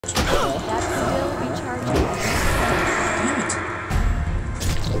That's still recharging. Damn it.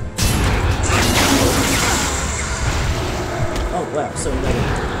 Oh wow, so really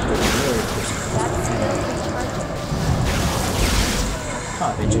That's still recharging. ha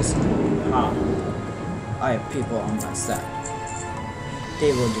bitches. Ha. I have people on my side.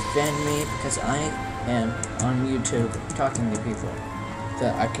 They will defend me because I am on YouTube talking to people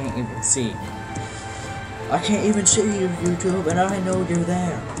that I can't even see. I can't even see you, YouTube, and I know you're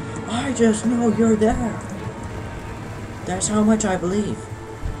there. I just know you're there. That's how much I believe.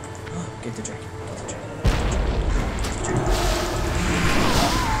 Oh, get the dragon. Get the dragon. Get the dragon.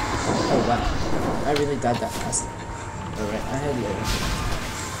 Oh wow. I really died that fast. Alright, I had the other.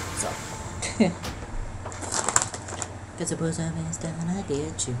 So. Cause the bosom is gonna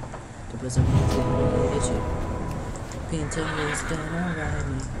get you. The bosom is gonna get you. Pinto is gonna ride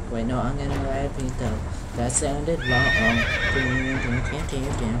me. Wait, no, I'm gonna ride Pinto. That sounded wrong.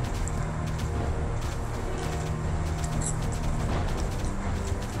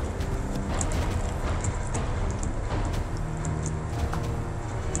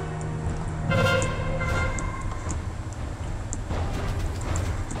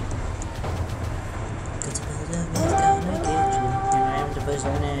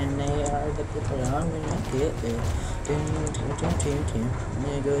 And they are the people I'm gonna get there. I'm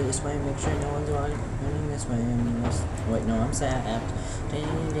gonna go this way, make sure no one's running this way. Wait, no, I'm sad.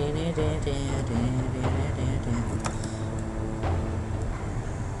 Damn it!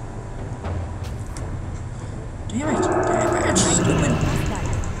 Damn it!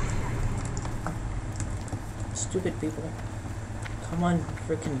 Stupid people. Come on,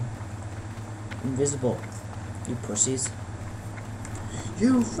 freaking invisible. You pussies.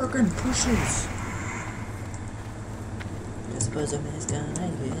 You frickin' pussies! The bosom is gonna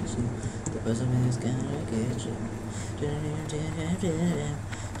get you. The bosom is gonna get you.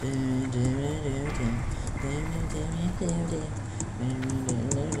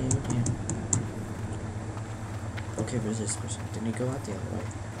 Okay, where's this person? Didn't he go out the other way?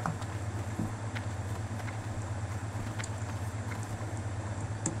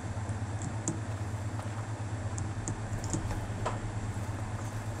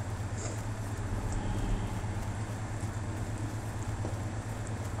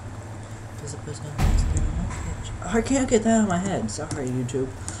 I can't get that out of my head. Sorry, YouTube,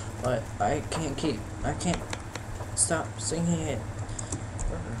 but I can't stop singing it.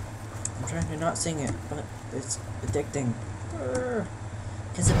 I'm trying to not sing it, but it's addicting.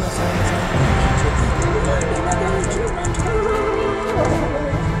 Cause it was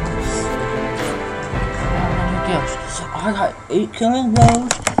I got 8 killing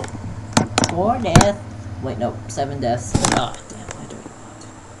blows, 4 deaths. Wait, no, 7 deaths. Ah, damn, I don't want.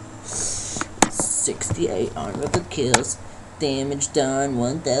 68 honorable kills. Damage done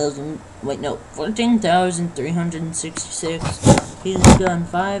 14,366. Healing gun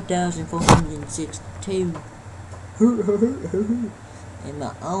 5,462. And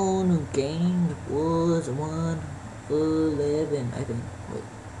my own game was 111. I think. Wait,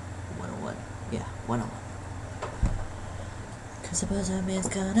 101. Yeah, 101. Cause the bosom is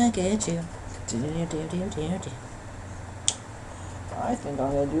gonna get you. I think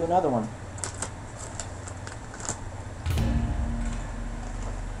I'm gonna do another one.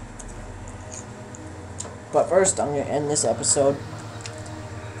 But first, I'm gonna end this episode.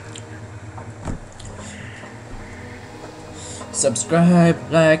 Subscribe,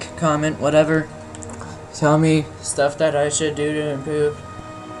 like, comment, whatever. Tell me stuff that I should do to improve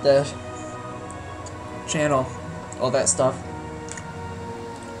the channel. All that stuff.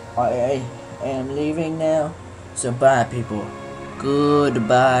 I am leaving now. So bye, people.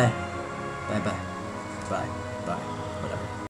 Goodbye. Bye-bye. Bye.